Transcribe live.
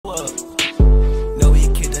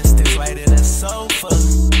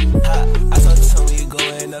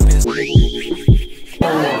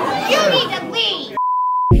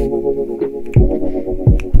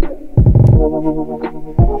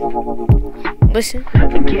Listen.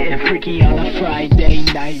 Getting freaky on a Friday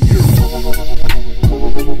night.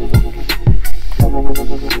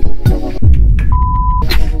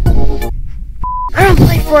 I don't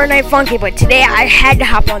play Fortnite Funky, but today I had to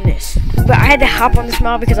hop on this. But I had to hop on this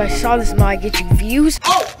mod because I saw this mod get you views.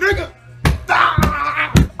 Oh, nigga!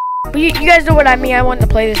 But you guys know what I mean. I wanted to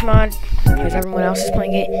play this mod because everyone else is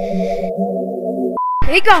playing it.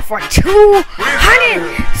 It got for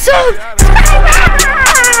 200 subscribers!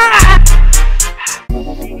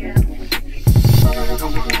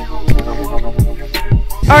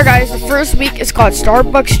 Alright guys, the first week is called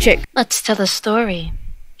Starbucks Chick. Let's tell a story,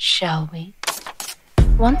 shall we?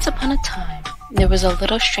 Once upon a time, there was a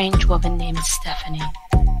little strange woman named Stephanie.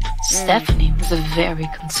 Stephanie was a very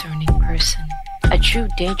concerning person, a true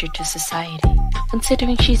danger to society,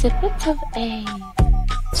 considering she's a bit of a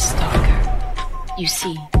stalker. You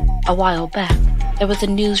see, a while back, there was a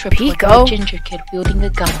news report of a ginger kid wielding a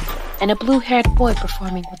gun and a blue-haired boy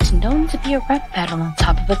performing what's known to be a rap battle on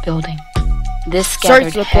top of a building. This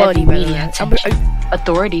gathered heavy media attention.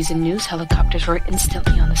 Authorities and news helicopters were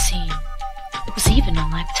instantly on the scene. It was even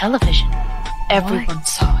on live television. Everyone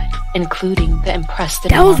saw it, including the impressed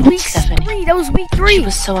and alarmed Stephanie. That was week 3. She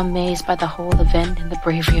was so amazed by the whole event and the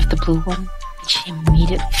bravery of the blue one that she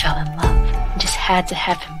immediately fell in love and just had to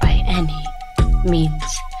have him by any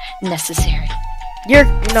means necessary. You're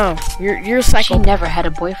psycho. She never had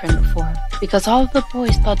a boyfriend before because all of the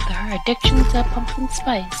boys thought that her addiction to pumpkin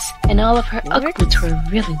spice and all of her uglies were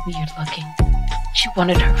really weird looking. She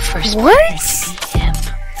wanted her first boyfriend to be him.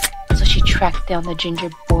 So she tracked down the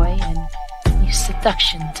ginger boy and used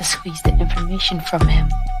seduction to squeeze the information from him.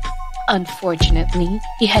 Unfortunately,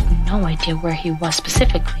 he had no idea where he was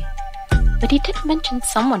specifically, but he did mention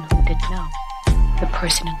someone who did know. The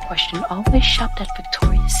person in question always shopped at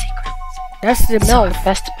Victoria's Secret. That's the So her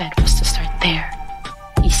best bet was to start there.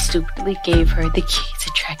 He stupidly gave her the key to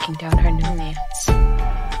tracking down her new mans.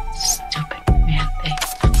 Stupid man thing.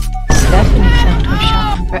 Stephanie found her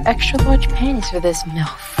shopping for extra large panties for this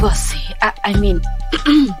pussy. I mean,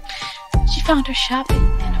 she found her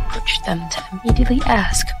shopping and approached them to immediately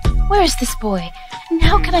ask, "Where is this boy? And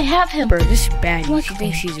how can I have him?" Bro, this is bad.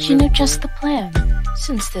 Luckily, she knew just the plan.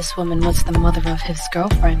 Since this woman was the mother of his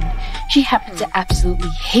girlfriend, she happened to absolutely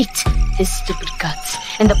hate his stupid guts.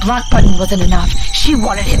 And the block button wasn't enough. She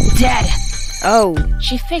wanted him dead. Oh.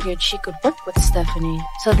 She figured she could work with Stephanie,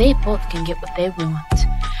 so they both can get what they want.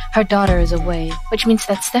 Her daughter is away, which means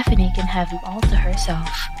that Stephanie can have him all to herself.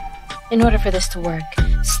 In order for this to work,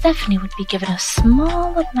 Stephanie would be given a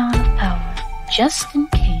small amount of power, just in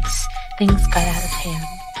case things got out of hand.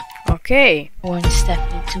 Okay. Warned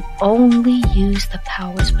Stephanie to only use the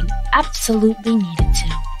powers when absolutely needed to.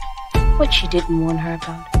 What she didn't warn her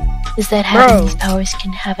about is that having these powers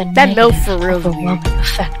can have a negative, overwhelming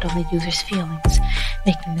effect on the user's feelings,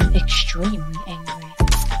 making them extremely angry.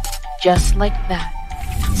 Just like that,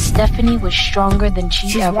 Stephanie was stronger than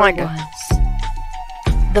she ever was.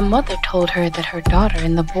 The mother told her that her daughter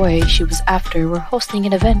and the boy she was after were hosting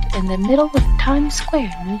an event in the middle of Times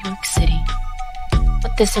Square, New York City.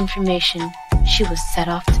 With this information, she was set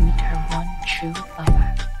off to meet her one true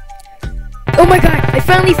lover. Oh my god, I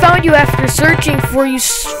finally found you after searching for you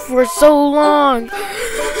for so long.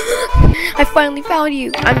 I finally found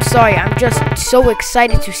you. I'm sorry, I'm just so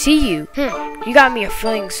excited to see you. You got me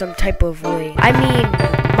feeling some type of way. I mean,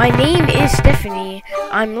 my name is Stephanie.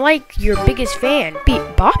 I'm like your biggest fan. Beat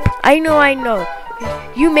Bop? I know.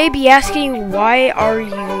 You may be asking, why are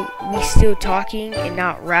we still talking and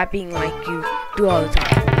not rapping like you do all the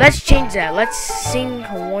time? Let's change that. Let's sing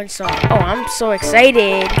one song. Oh, I'm so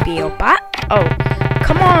excited. Bop? Oh,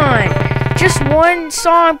 come on. Just one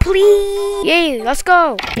song, please. Yay, let's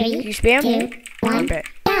go. You spam? I bet.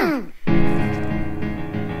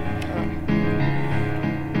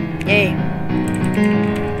 Yay.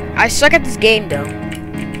 I suck at this game, though.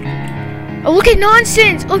 Oh, look at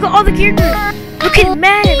Nonsense. Look at all the characters. Look at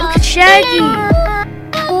Matt. Look at Shaggy.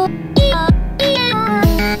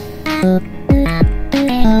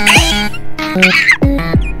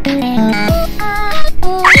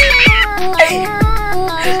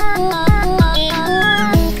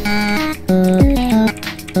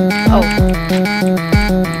 Oh.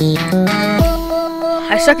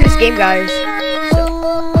 I suck at this game, guys.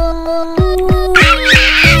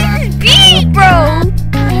 Beat, bro!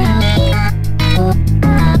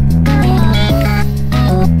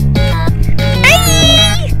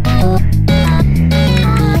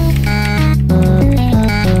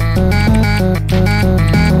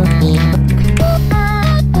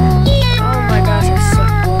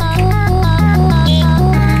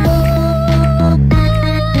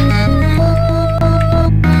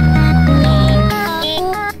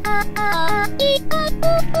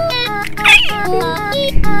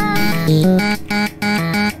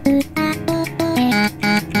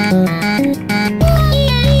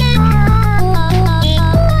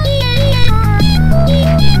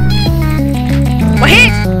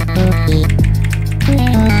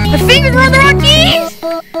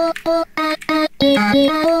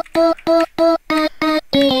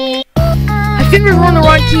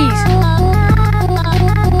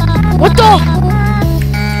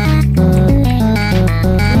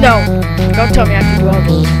 No, don't tell me I have to do all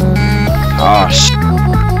those. Oh, shit.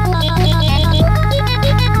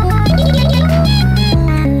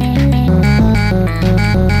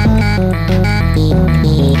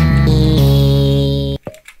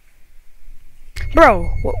 Bro,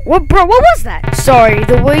 what was that? Sorry,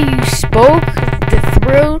 the way you spoke, the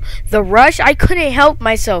thrill, the rush, I couldn't help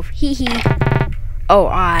myself. Hee hee. Oh,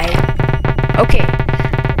 okay,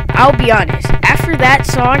 I'll be honest. After that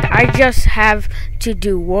song, I just have to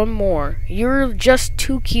do one more. You're just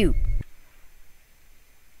too cute.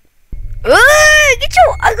 Ugh, get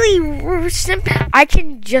your ugly simp. I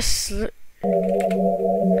can just...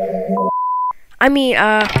 I mean,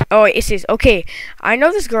 oh, it says, okay, I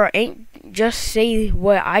know this girl ain't just say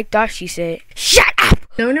what I thought she said. Shut up!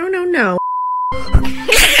 No, no, no, no.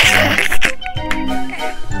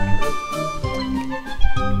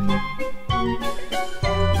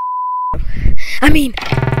 I mean,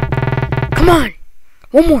 come on,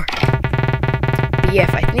 one more.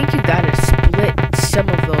 BF, I think you gotta split some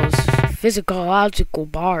of those physiological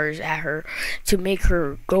bars at her to make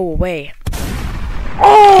her go away.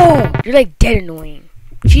 Oh, you're like dead annoying.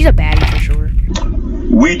 She's a baddie for sure.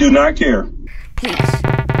 We do not care. Please,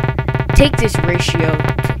 take this ratio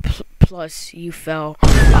plus you fell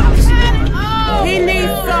off. He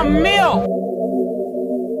needs some milk.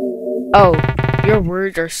 Oh, your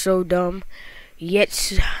words are so dumb, yet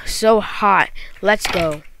so hot. Let's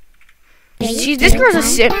go. This girl's a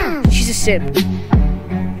simp. She's a simp.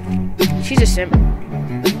 She's a simp.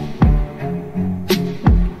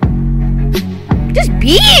 Just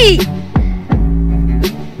be.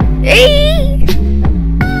 Hey.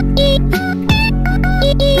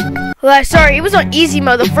 Well, sorry, it was on easy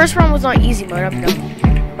mode. The first round was on easy mode. I'm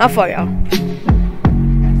done. I'll fuck y'all.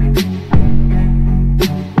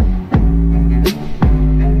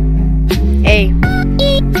 Hey.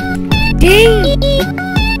 Dang.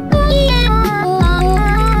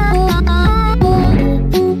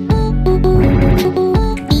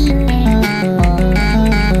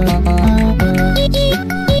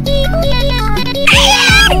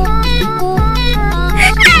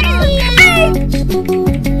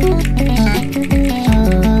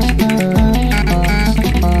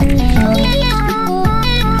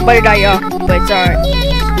 But it died, y'all. But it's alright.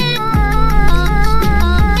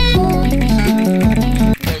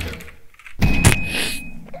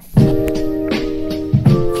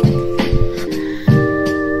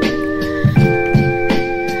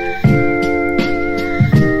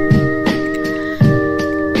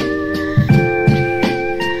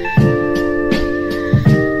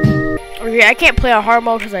 Okay, I can't play on hard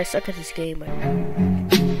mode because I suck at this game.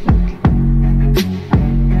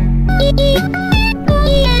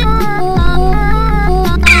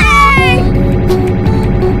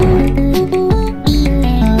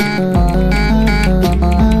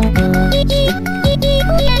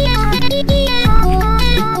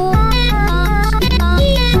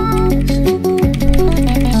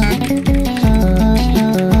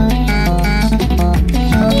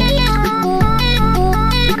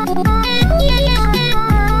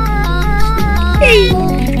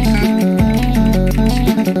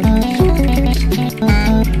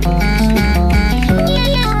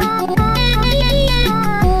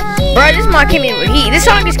 Bro, this mod came in with heat. This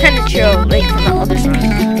song is kind of chill, like from the other song.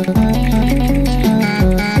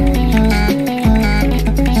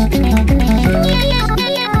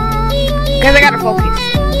 Guys, I gotta focus.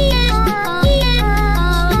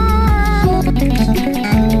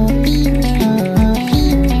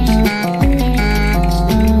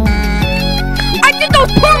 I did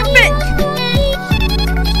those perfect!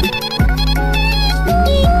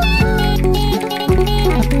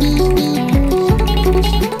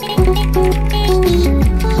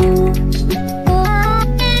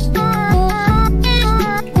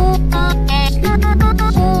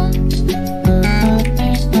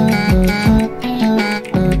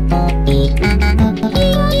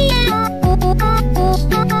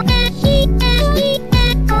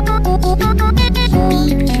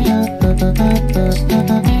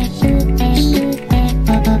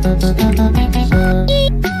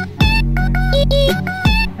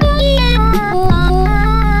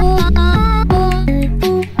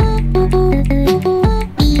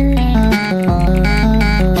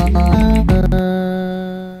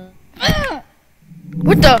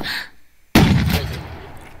 What the?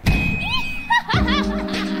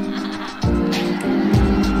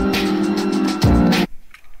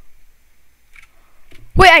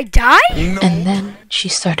 Wait, I died? And then she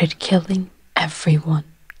started killing everyone.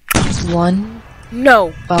 One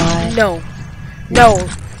No. by No. No.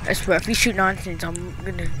 I swear, if you shoot nonsense, I'm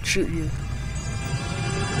gonna shoot you.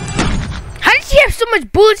 How did does he have so much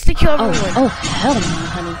bullets to kill everyone? Oh, hell no,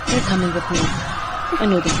 honey. You're coming with me. I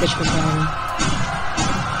knew this bitch was going.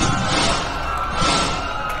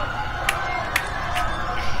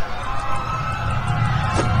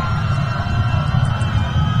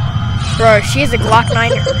 Bro, she has a Glock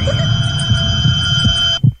 9 in her hand.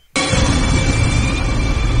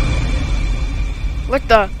 What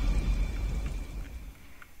the?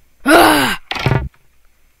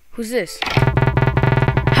 Who's this?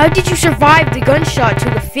 How did you survive the gunshot to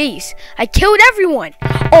the face? I killed everyone!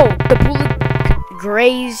 Oh, the bullet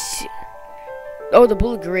grazed... Oh, the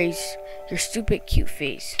bullet grazed your stupid cute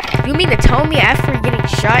face. You mean to tell me after getting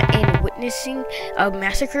shot and witnessing a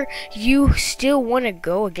massacre, you still want to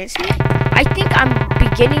go against me? I think I'm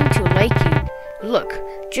beginning to like you. Look,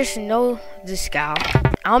 just know this, gal.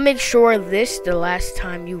 I'll make sure this the last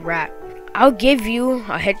time you rap. I'll give you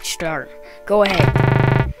a head start. Go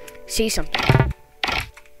ahead. Say something.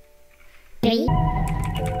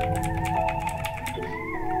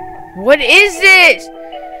 What is this?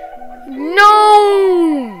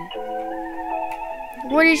 No!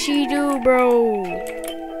 What did she do, bro?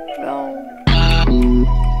 No.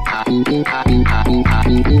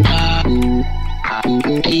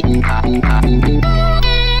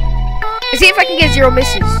 Let's see if I can get 0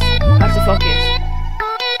 misses. I have to focus.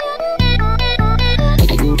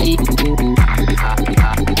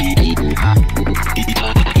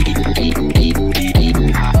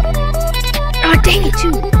 Oh, dang it,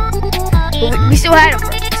 too. But we still had him, bro.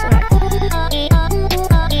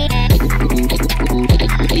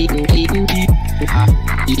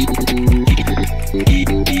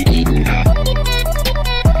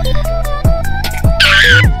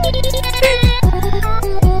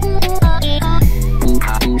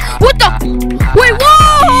 What the? Wait,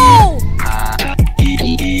 whoa!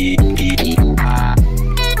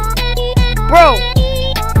 Bro,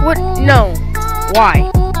 what? No. Why?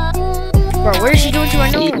 Bro, what is she doing to my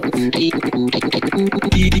nose?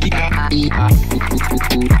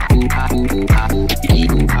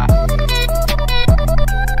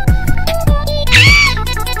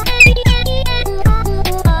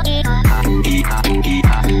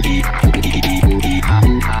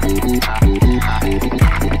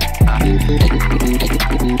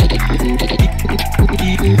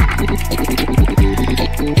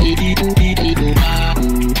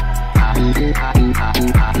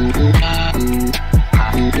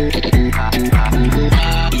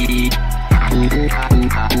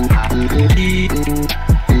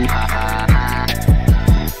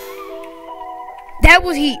 That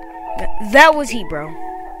was heat. That was heat, bro.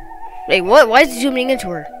 Wait, what? Why is it zooming into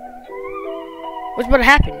her? What's about to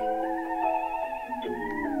happen?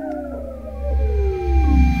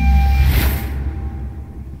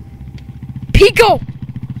 Pico!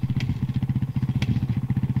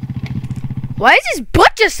 Why is his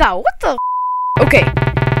butt just out? What the? Okay,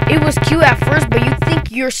 it was cute at first, but you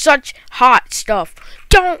think you're such hot stuff,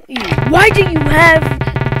 don't you? Why do you have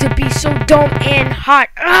to be so dumb and hot?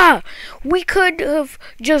 Ah, we could have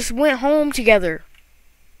just went home together.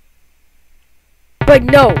 But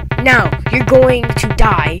no, now you're going to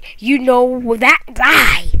die. You know that?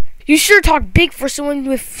 Die. You sure talk big for someone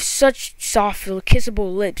with such soft,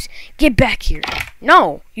 kissable lips. Get back here.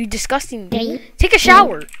 No, you disgusting. Take a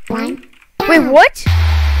shower. Wait, what?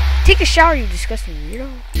 Take a shower, you disgusting weirdo.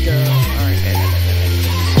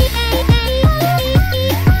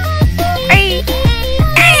 Hey!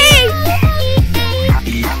 Hey!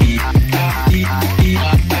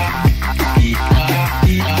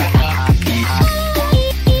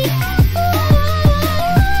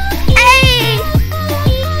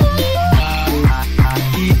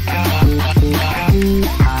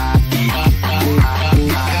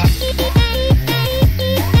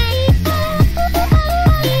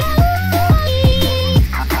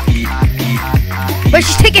 But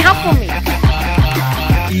she's taking help from me.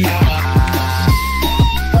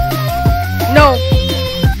 No.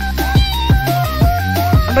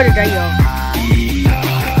 I'm about to die, y'all.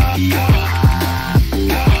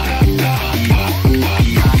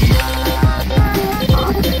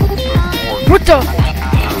 What the?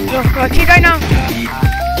 No, I can't die now.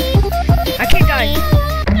 I can't die.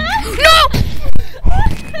 No!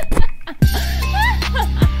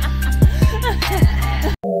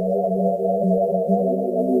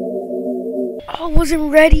 I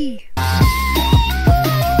wasn't ready.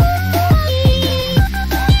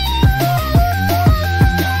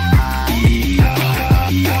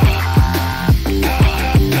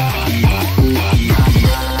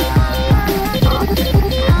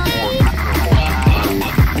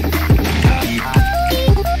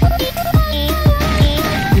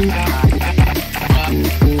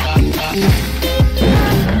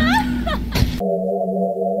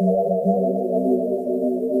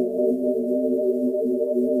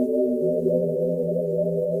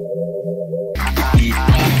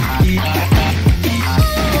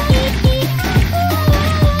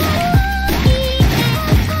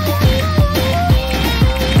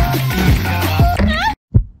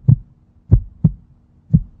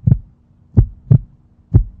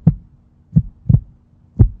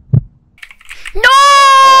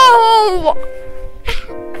 No!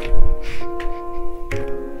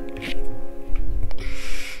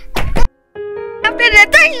 After the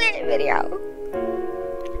 30-minute video,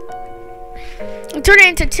 I'll turn it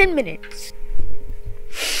into 10 minutes.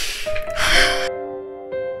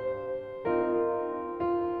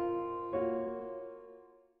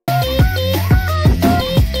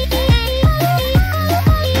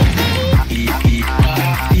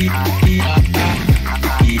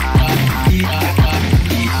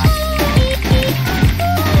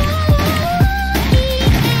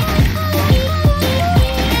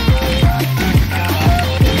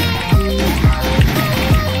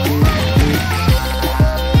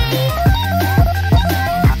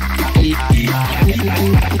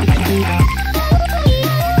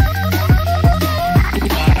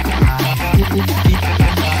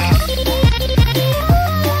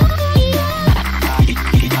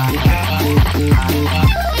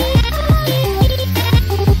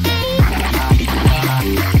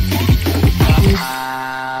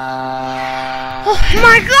 Oh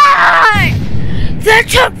my god! That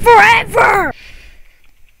took forever!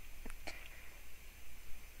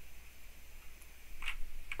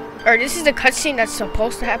 Alright, this is the cutscene that's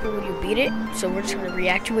supposed to happen when you beat it, so we're just gonna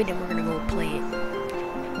react to it and we're gonna go play it.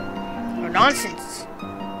 Or nonsense.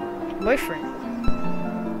 Boyfriend.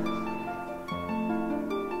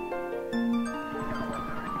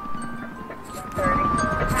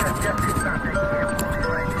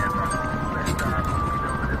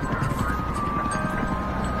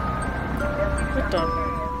 What the?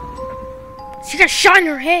 She got shot in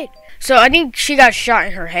her head. So I think she got shot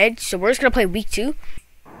in her head, so we're just gonna play week 2.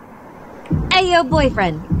 Hey, yo,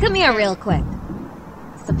 boyfriend, come here real quick.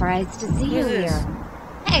 Surprised to see you here.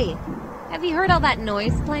 Hey, have you heard all that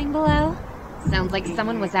noise playing below? Sounds like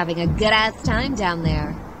someone was having a good-ass time down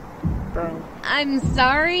there. Bro. I'm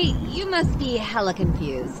sorry, you must be hella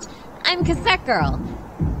confused. I'm Cassette Girl.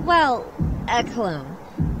 Well, a clone.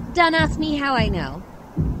 Don't ask me how I know.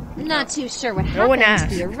 Not too sure what happened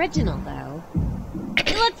to the original, though.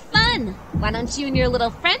 You look fun. Why don't you and your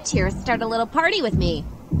little friend here start a little party with me?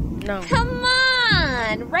 No. Come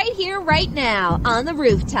on! Right here, right now, on the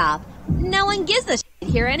rooftop. No one gives a shit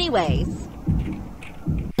here anyways.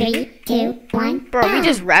 3, 2, 1. Bro, we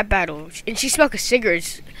just rap battled. And she smoked a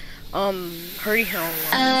cigarette. Hurry her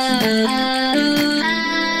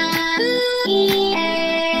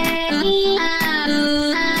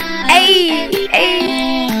Hey! Hey!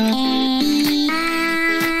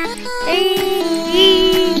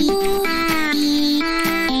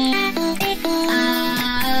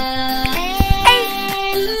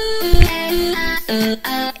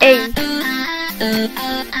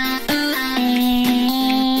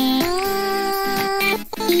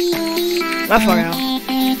 My fault now.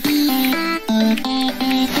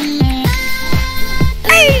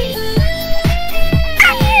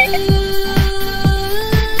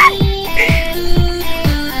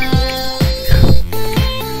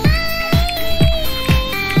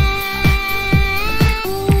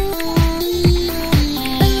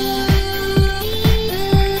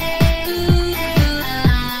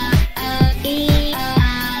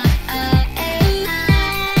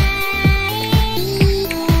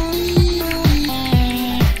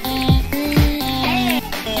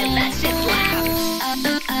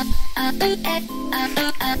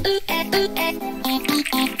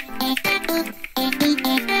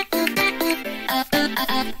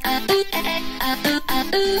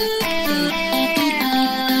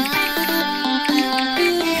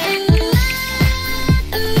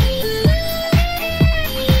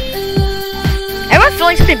 I feel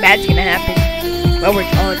like something bad's gonna happen while we're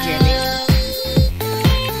all jamming.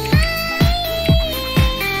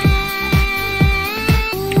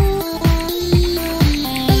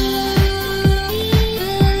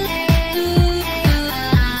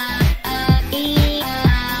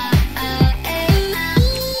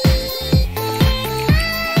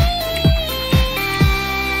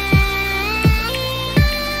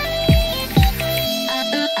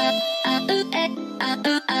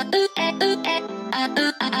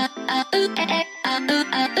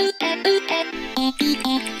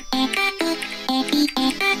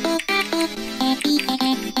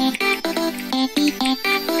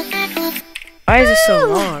 Why is it so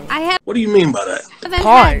long? What do you mean by that? I haven't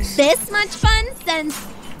Pause. had this much fun since,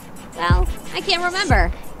 well, I can't remember.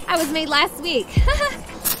 I was made last week.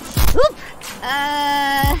 Oop.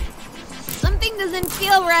 Something doesn't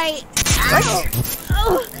feel right. Ow.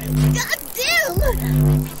 Oh,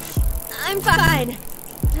 goddamn. I'm fine.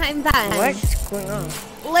 I'm fine. What's going on?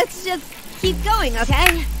 Let's just keep going,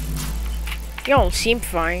 okay? You don't seem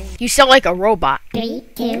fine. You sound like a robot. 3,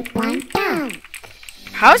 2, 1, go.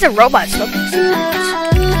 How is a robot smoking cigarettes?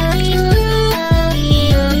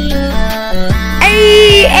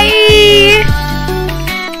 Hey, hey,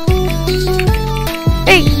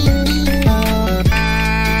 hey.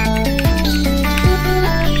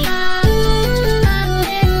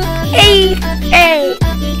 Hey, hey.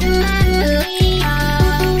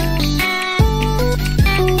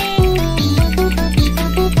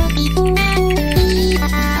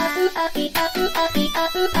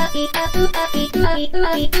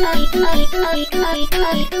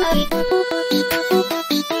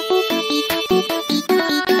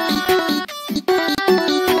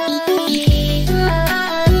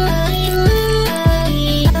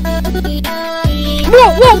 Whoa,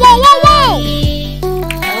 whoa, whoa, whoa, whoa!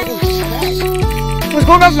 What's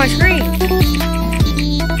going on with my screen?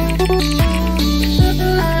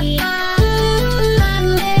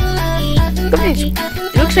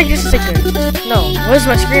 It looks like this is like a... No, what is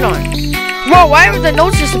my screen on? Whoa, why are the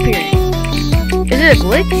notes disappearing? Is it a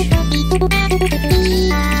glitch?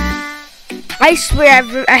 I swear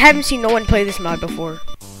I haven't seen no one play this mod before.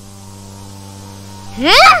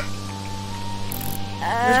 Huh?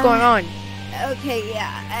 What's going on? Okay,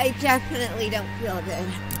 yeah, I definitely don't feel good.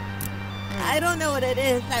 I don't know what it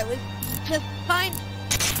is. I was just fine.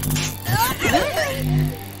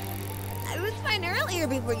 I was fine earlier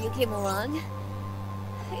before you came along.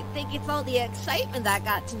 I think it's all the excitement that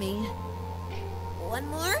got to me. One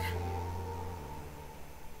more?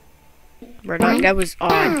 Bernard, that was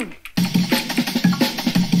odd.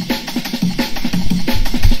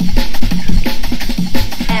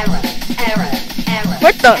 Error.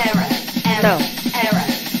 What the? No. Error.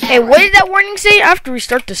 Hey, what did that warning say? I have to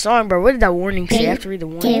restart the song, bro. What did that warning say? I have to read the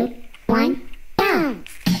warning. 2, 1, boom.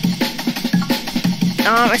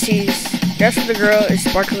 I see. Dress for the girl is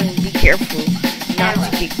sparkling. Be careful not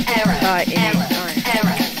to get caught in it.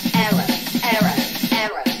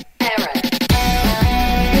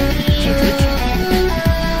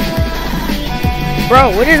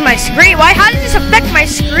 Bro, what is my screen? Why? How does this affect my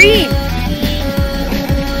screen?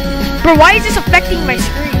 Bro, why is this affecting my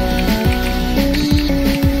screen?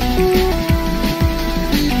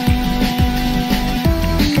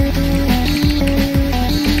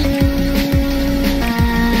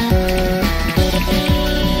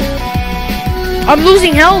 I'm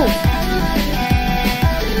losing health.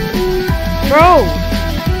 Bro,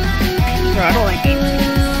 I don't like games.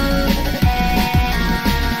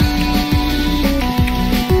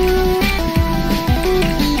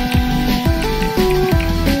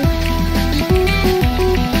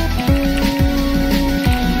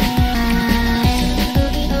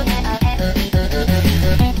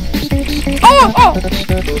 Oh!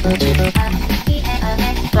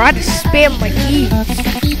 Bro, I had to spam my keys.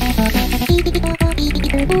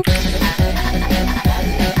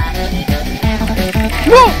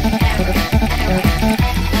 Whoa!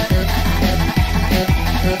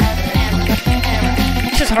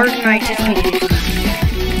 It's just harder than I anticipated.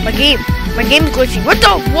 My game's glitching. What the?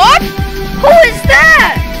 What? Who is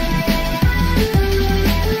that?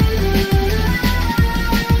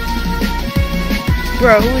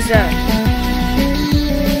 Bro, who is that?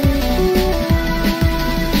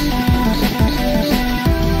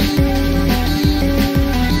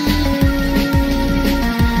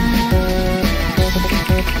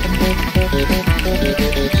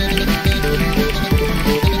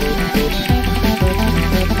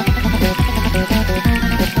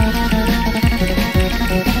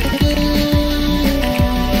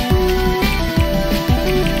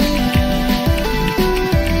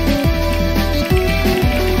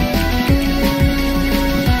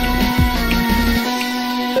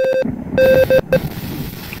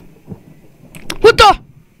 What the?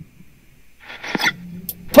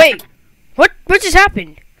 Wait, what just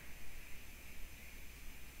happened?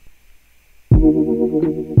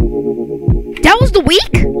 That was the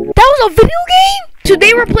week? That was a video game?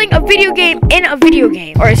 Today we're playing a video game in a video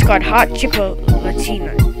game. Or it's called Hot Chico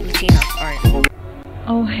Latina. Alright.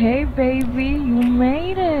 Oh, hey, baby, you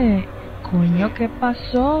made it. Coño, ¿qué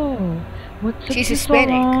pasó? What took She's you Hispanic.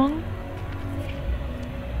 so long?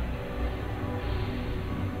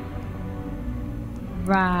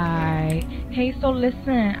 Right. Hey, so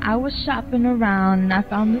listen, I was shopping around and I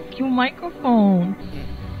found this cute microphone.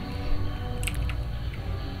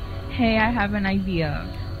 Hey, I have an idea.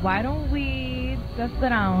 Why don't we test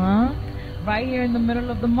it out, huh? Right here in the middle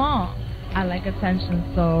of the mall. I like attention,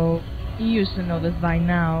 so you should know this by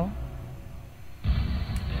now.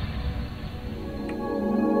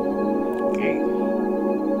 Okay.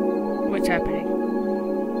 What's happening?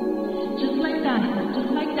 Just like that,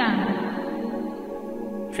 just like that.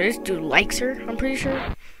 So this dude likes her, I'm pretty sure.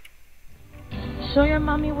 Show your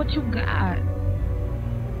mommy what you got.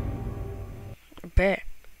 I bet.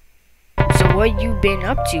 So what you been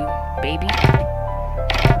up to, baby?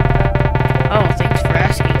 Oh, thanks for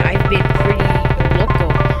asking. I've been pretty loco.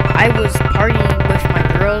 I was partying with my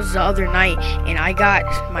girls the other night, and I got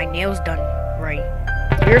my nails done right.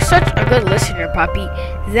 You're such a good listener, Poppy.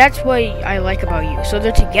 That's what I like about you. So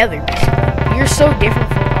they're together, basically. You're so different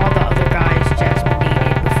from all the other guys Jasmine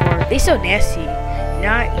dated before. They so nasty.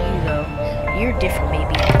 Not you, though. You're different,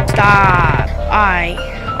 baby. Stop.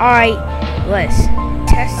 Alright. Let's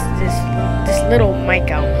test this little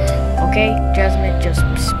mic out. Okay? Jasmine just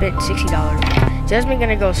spent $60. Jasmine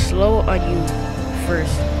gonna go slow on you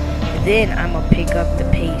first. Then I'ma pick up the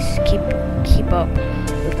pace. Keep up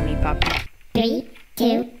with me, Poppy. 3,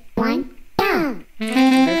 2, 1, go!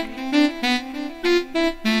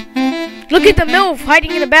 Look at the MILF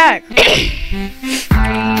hiding in the back. This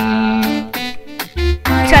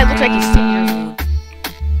guy looks like he's 10 years old.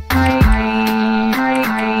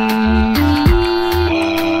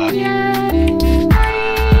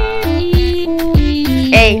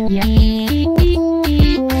 Hey.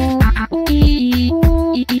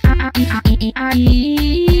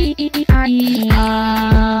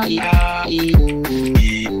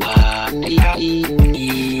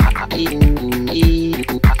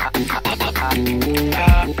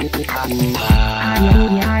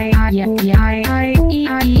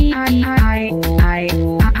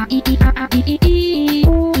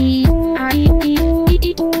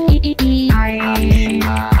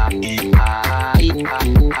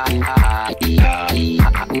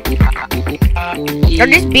 Or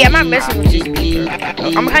this beat, I'm not messing with this beat.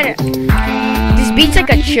 This beat's like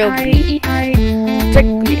a chill beat. It's like,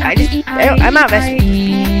 I'm not messing with this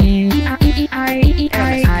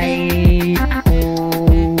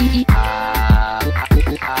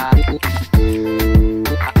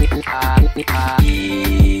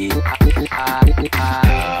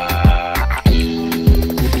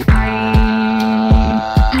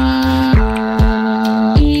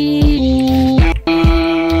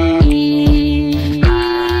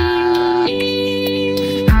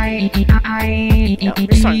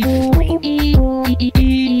This song is lame.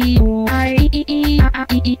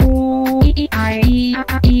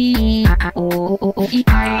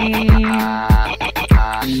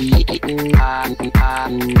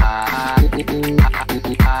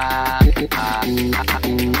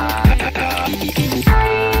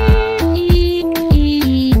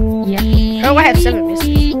 Oh, I have 7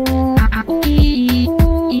 misses.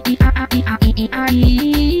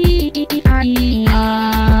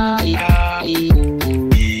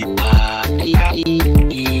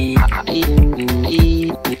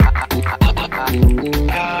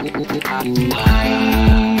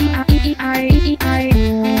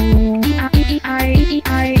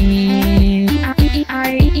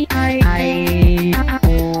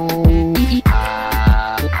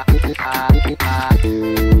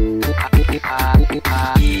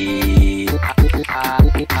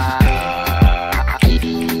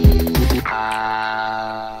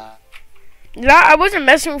 I wasn't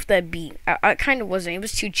messing with that beat. I kind of wasn't. It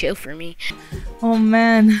was too chill for me. Oh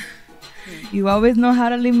man, you always know how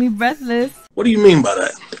to leave me breathless. What do you mean by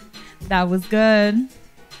that? That was good.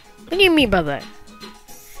 What do you mean by that?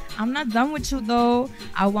 I'm not done with you though.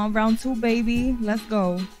 I want round 2, baby. Let's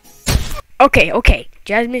go. Okay.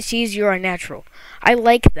 Jasmine sees you're a natural. I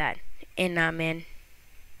like that. And man,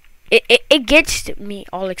 it gets me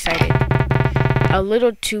all excited. A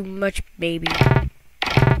little too much, baby.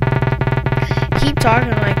 Keep talking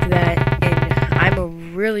like that, and I'ma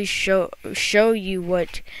really show you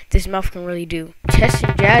what this mouth can really do.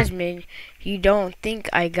 Testing Jasmine, you don't think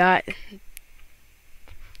I got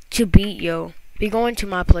to beat, yo. Be going to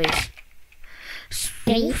my place.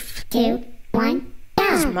 3, 2, 1, go!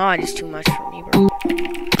 This mod is too much for me, bro.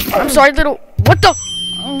 I'm sorry, little. What the?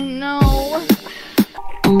 Oh no.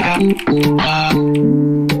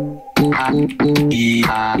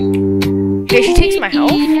 Yeah, she takes my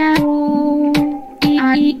health.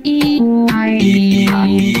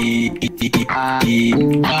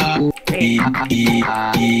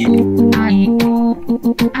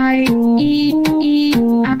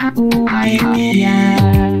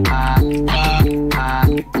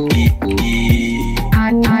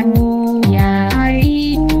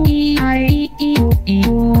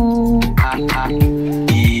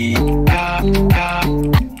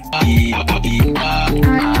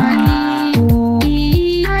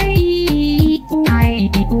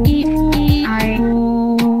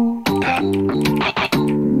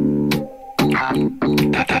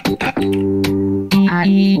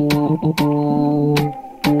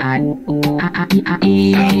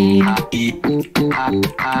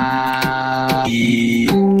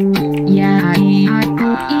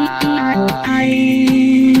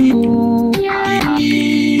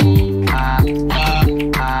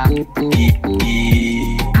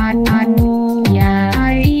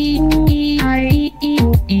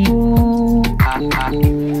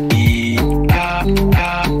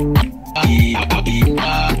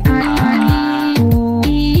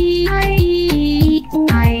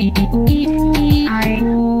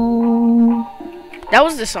 That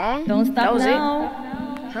was the song? Don't stop that was now.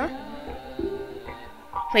 it? Huh?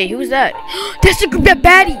 Wait, who was that? That's the group, that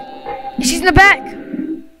baddie! She's in the back!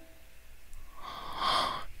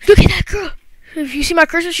 Look at that girl! If you see my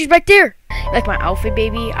cursor, she's right there! Like my outfit,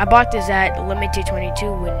 baby. I bought this at Limited 22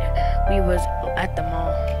 when we was at the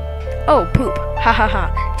mall. Oh, poop. Ha ha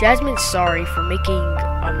ha. Jasmine, sorry for making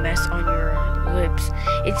a mess on your lips.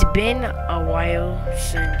 It's been a while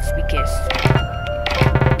since we kissed.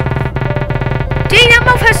 Dang, that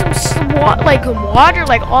mouth has some water,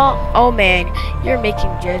 like all. Oh man, you're making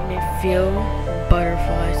Jasmine feel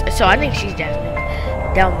butterflies. So I think she's Jasmine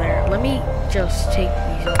down there. Let me just take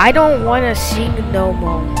these. I don't want to sing no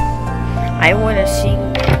more. I want to sing.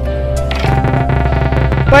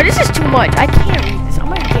 Bro, this is too much. I can't read this.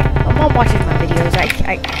 My mom watches my videos.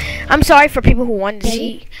 I'm sorry for people who want to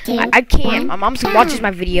see. I can't. My mom watches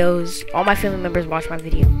my videos. All my family members watch my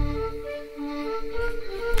video.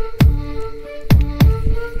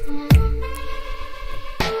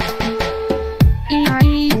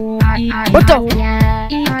 What the?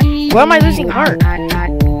 Why am I losing heart?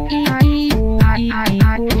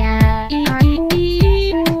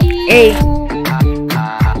 Hey.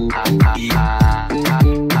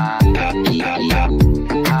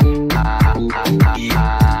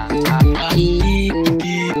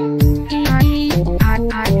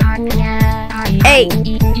 Hey.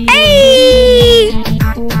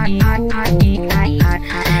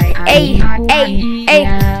 Hey. Hey. Hey.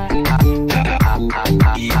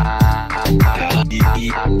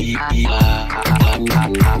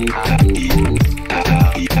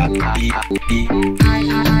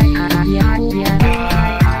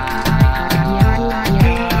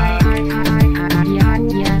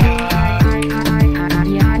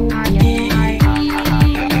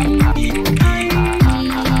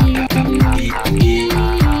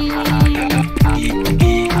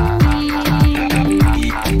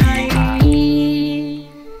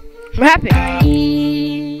 What happened?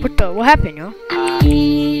 What happened, yo?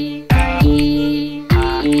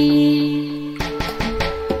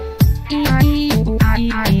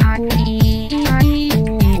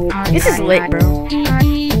 This is lit, bro.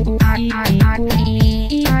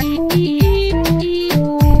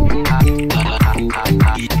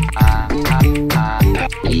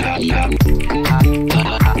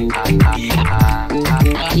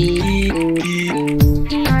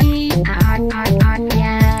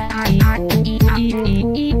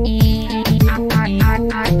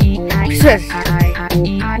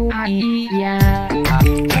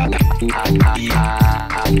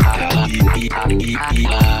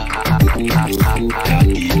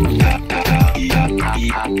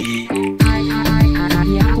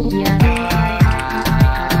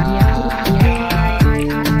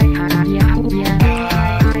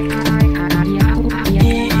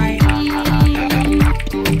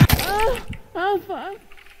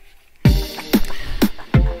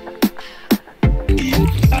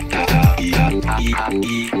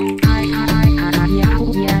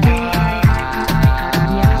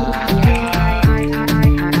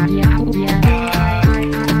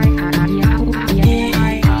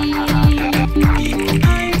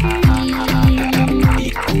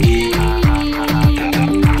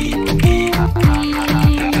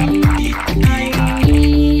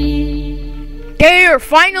 There,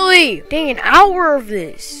 finally! Dang, an hour of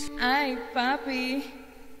this. Ay, papi.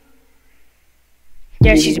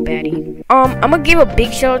 Yeah, she's a baddie. I'm gonna give a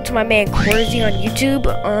big shout out to my man Querzy on YouTube.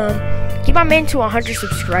 Keep my man to 100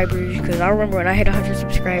 subscribers, because I remember when I hit 100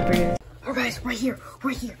 subscribers. Oh guys, right here,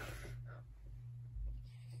 right here.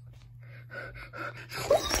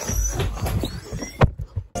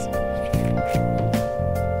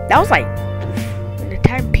 That was like in a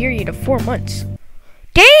time period of 4 months.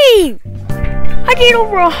 Dang! I gained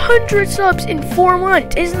over 100 subs in 4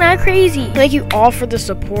 months. Isn't that crazy? Thank you all for the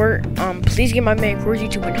support. Please give my man Querzy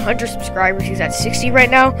to 100 subscribers. He's at 60 right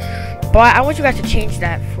now. But I want you guys to change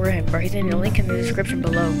that for him, bro. He's in the link in the description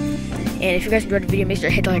below. And if you guys enjoyed the video, make sure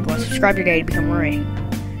to hit the like button, subscribe today to become Ray.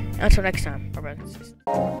 Until next time, my brothers and sisters.